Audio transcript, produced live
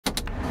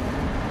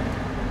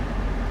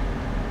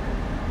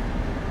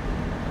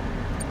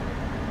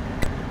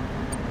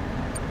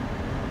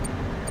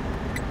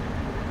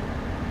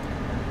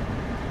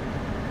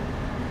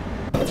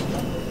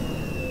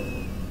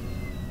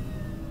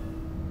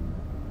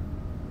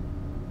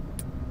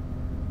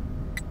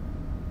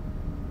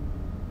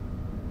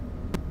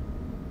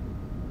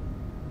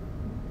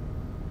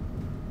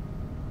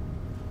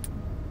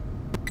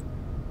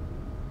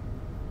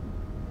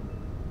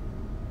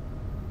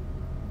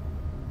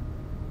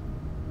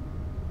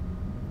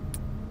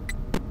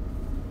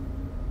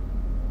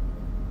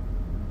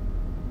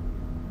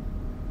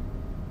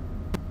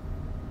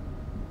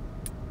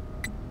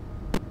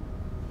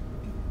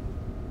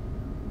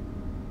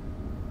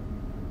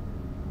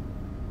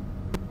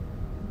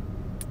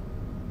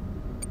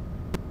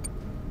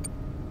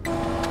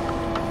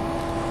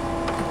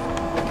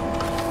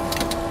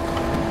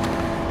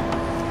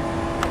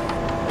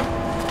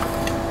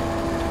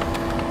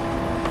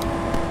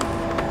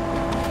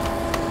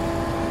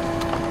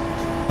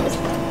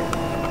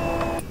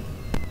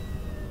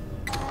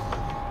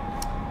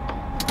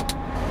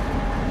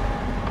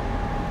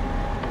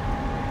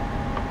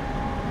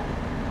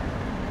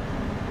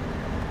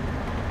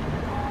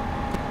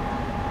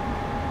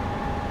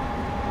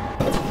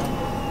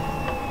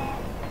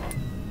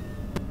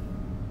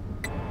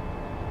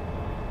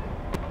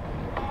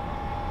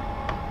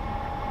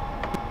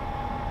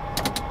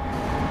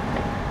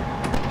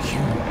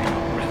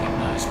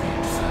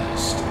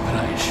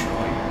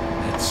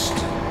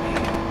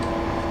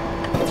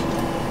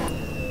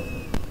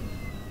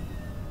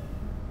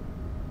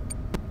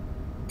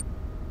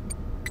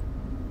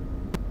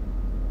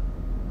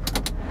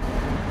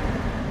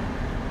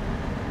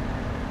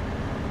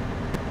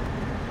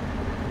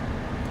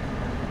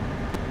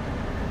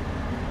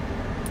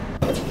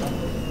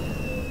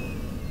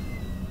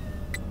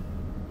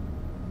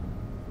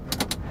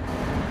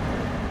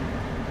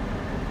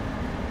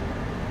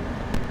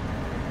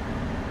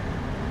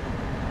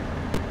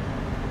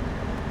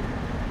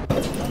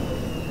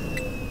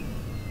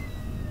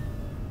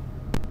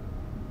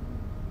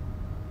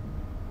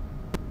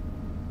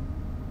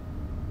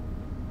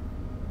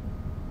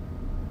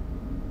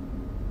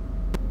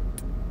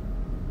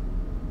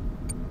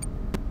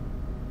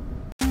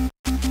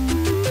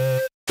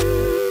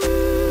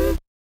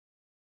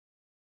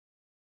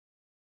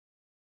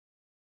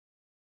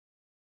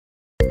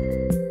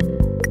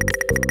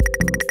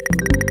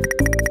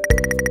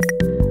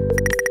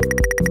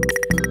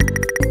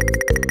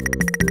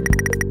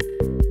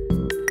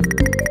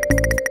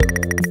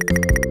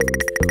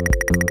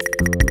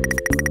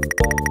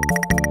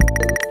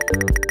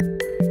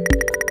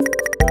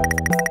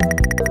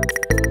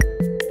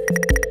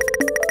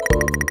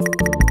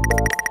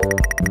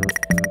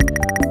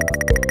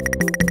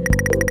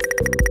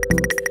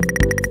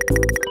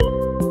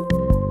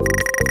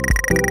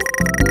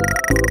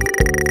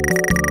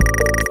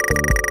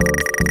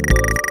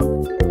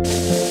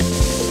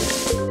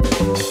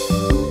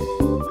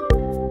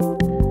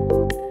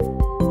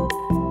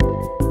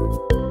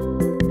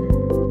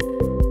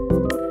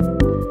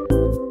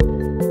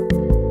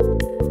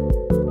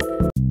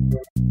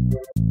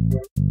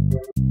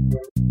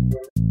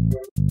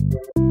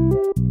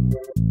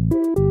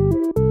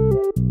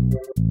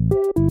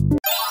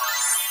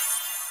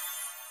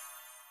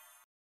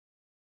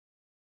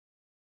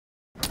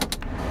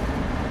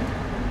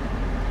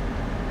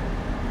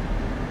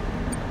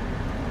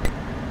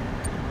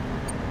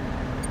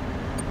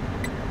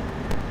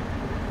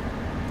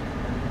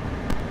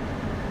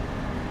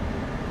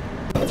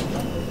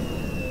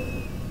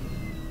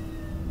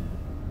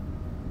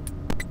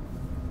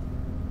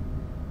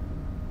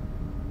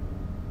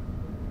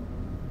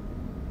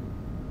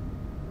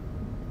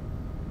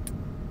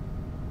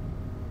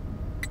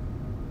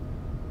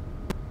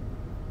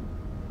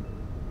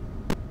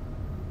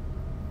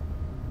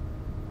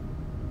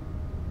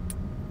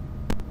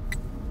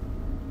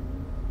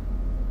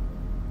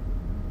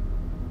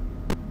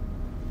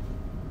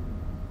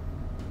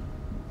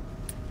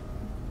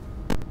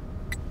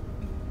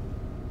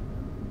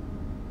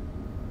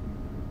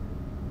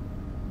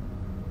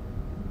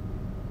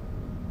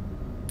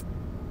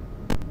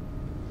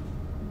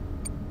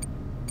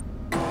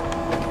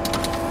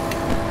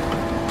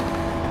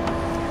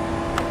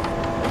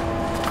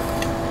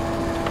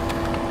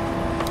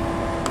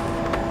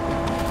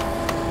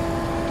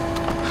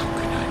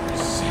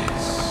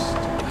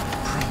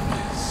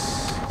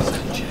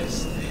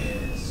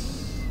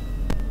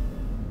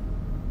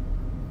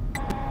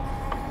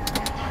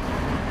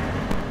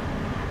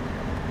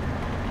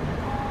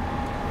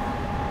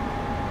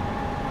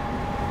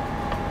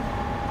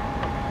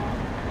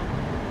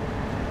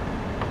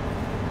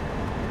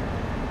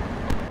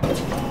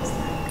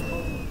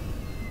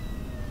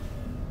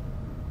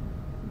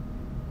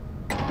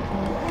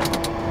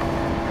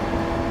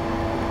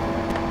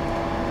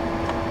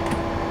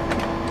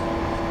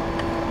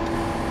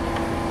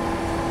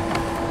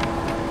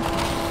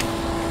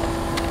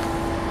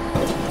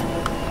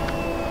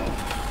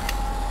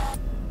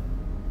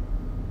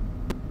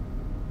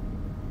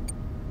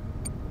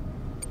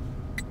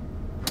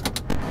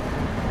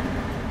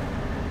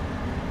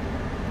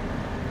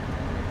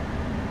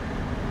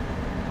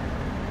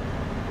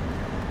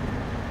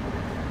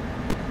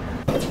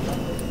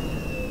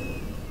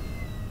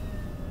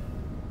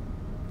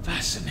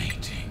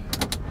Fascinating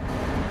what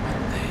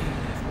they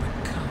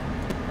have become.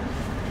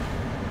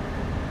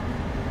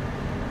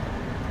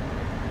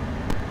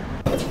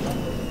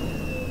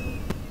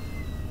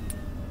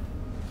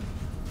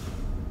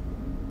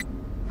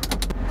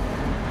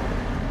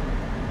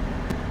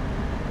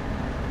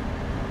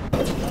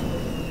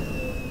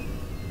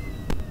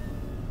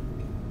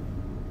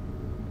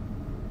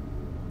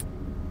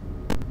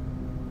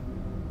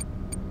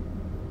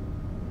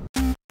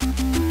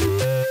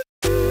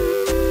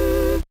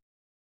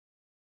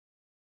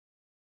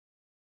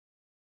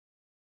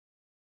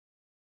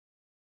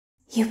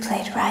 You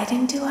played right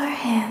into our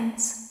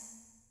hands.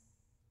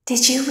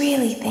 Did you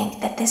really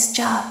think that this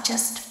job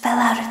just fell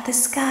out of the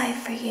sky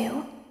for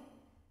you?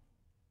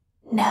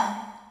 No.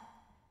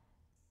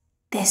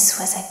 This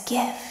was a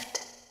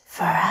gift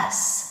for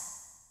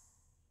us.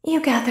 You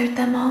gathered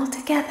them all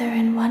together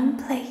in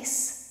one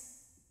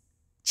place,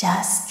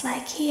 just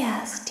like he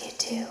asked you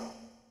to.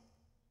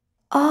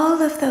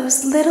 All of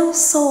those little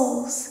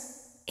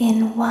souls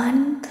in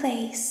one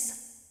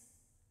place,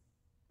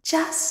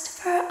 just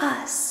for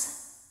us.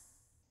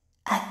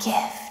 A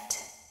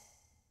gift.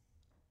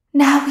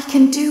 Now we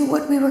can do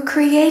what we were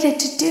created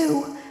to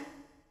do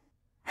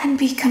and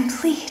be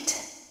complete.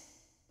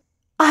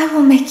 I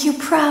will make you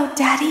proud,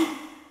 Daddy.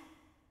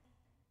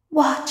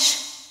 Watch,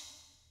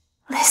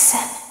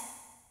 listen,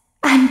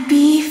 and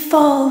be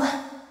full.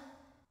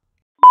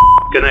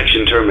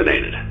 Connection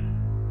terminated.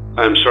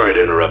 I'm sorry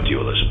to interrupt you,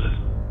 Elizabeth,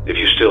 if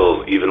you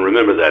still even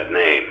remember that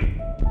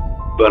name,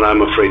 but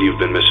I'm afraid you've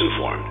been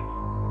misinformed.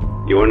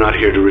 You are not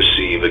here to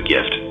receive a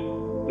gift,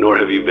 nor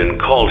have you been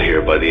called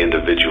here by the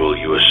individual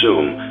you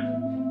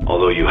assume,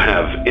 although you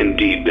have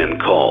indeed been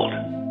called.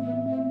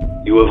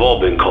 You have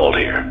all been called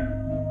here,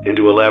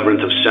 into a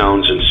labyrinth of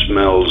sounds and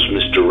smells,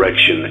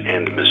 misdirection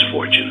and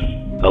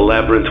misfortune. A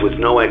labyrinth with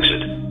no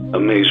exit, a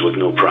maze with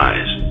no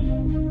prize.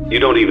 You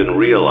don't even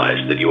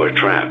realize that you are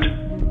trapped.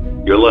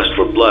 Your lust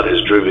for blood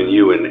has driven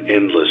you in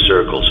endless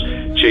circles,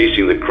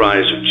 chasing the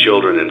cries of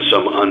children in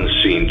some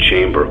unseen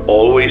chamber,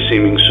 always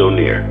seeming so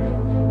near,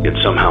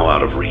 yet somehow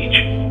out of reach.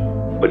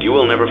 But you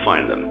will never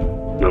find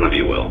them. None of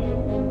you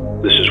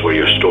will. This is where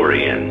your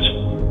story ends.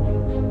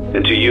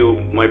 And to you,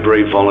 my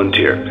brave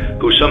volunteer,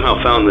 who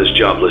somehow found this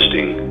job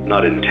listing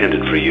not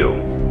intended for you.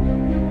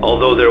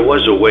 Although there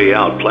was a way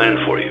out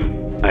planned for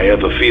you, I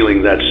have a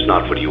feeling that's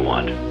not what you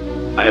want.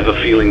 I have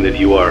a feeling that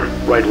you are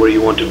right where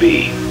you want to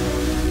be.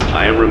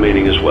 I am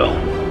remaining as well.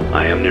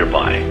 I am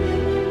nearby.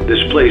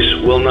 This place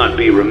will not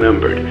be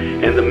remembered,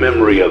 and the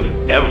memory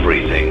of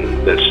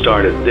everything that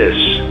started this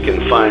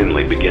can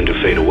finally begin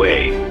to fade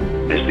away,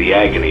 as the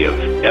agony of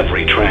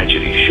every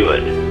tragedy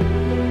should.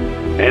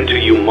 And to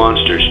you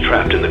monsters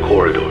trapped in the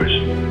corridors,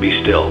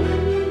 be still,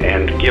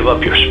 and give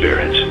up your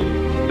spirits.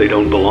 They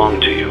don't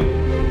belong to you.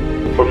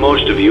 For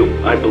most of you,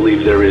 I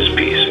believe there is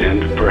peace,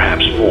 and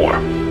perhaps more,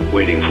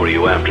 waiting for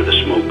you after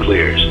the smoke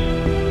clears.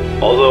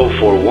 Although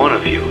for one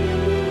of you,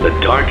 the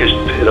darkest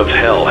pit of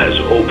hell has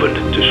opened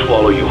to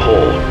swallow you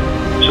whole,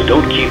 so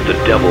don't keep the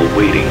devil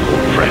waiting,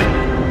 old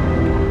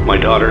friend. My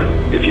daughter,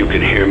 if you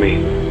can hear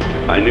me,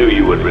 I knew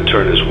you would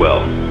return as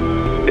well.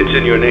 It's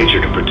in your nature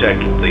to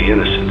protect the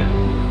innocent.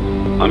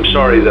 I'm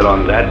sorry that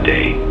on that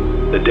day,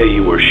 the day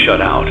you were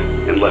shut out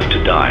and left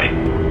to die,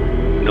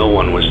 no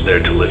one was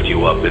there to lift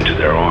you up into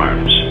their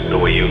arms the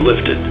way you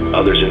lifted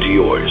others into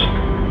yours.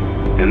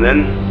 And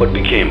then, what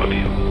became of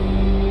you?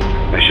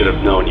 I should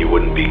have known you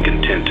wouldn't be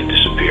content to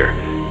disappear.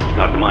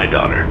 Not my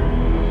daughter.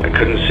 I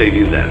couldn't save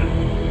you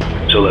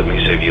then, so let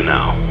me save you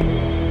now.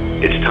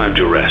 It's time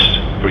to rest,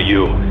 for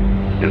you,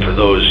 and for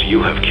those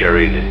you have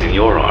carried in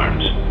your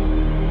arms.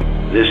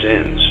 This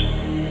ends,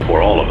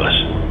 for all of us,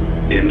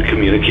 in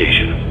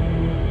communication.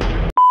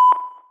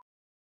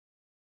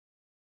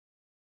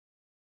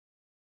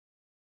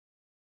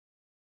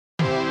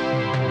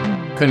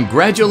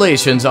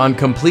 Congratulations on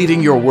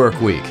completing your work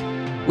week.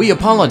 We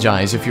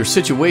apologize if your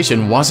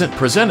situation wasn't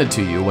presented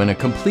to you in a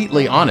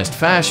completely honest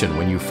fashion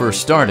when you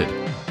first started,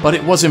 but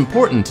it was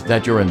important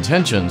that your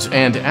intentions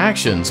and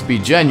actions be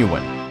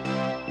genuine.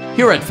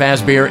 Here at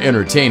Fazbear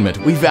Entertainment,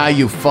 we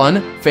value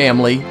fun,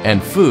 family,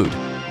 and food.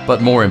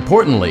 But more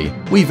importantly,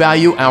 we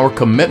value our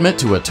commitment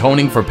to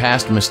atoning for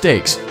past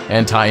mistakes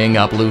and tying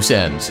up loose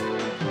ends.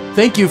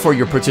 Thank you for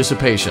your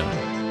participation.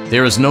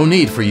 There is no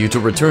need for you to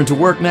return to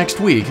work next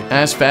week,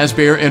 as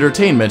Fazbear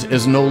Entertainment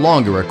is no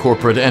longer a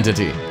corporate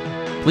entity.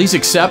 Please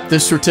accept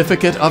this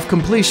certificate of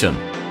completion.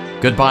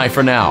 Goodbye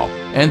for now,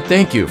 and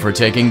thank you for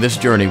taking this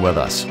journey with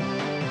us.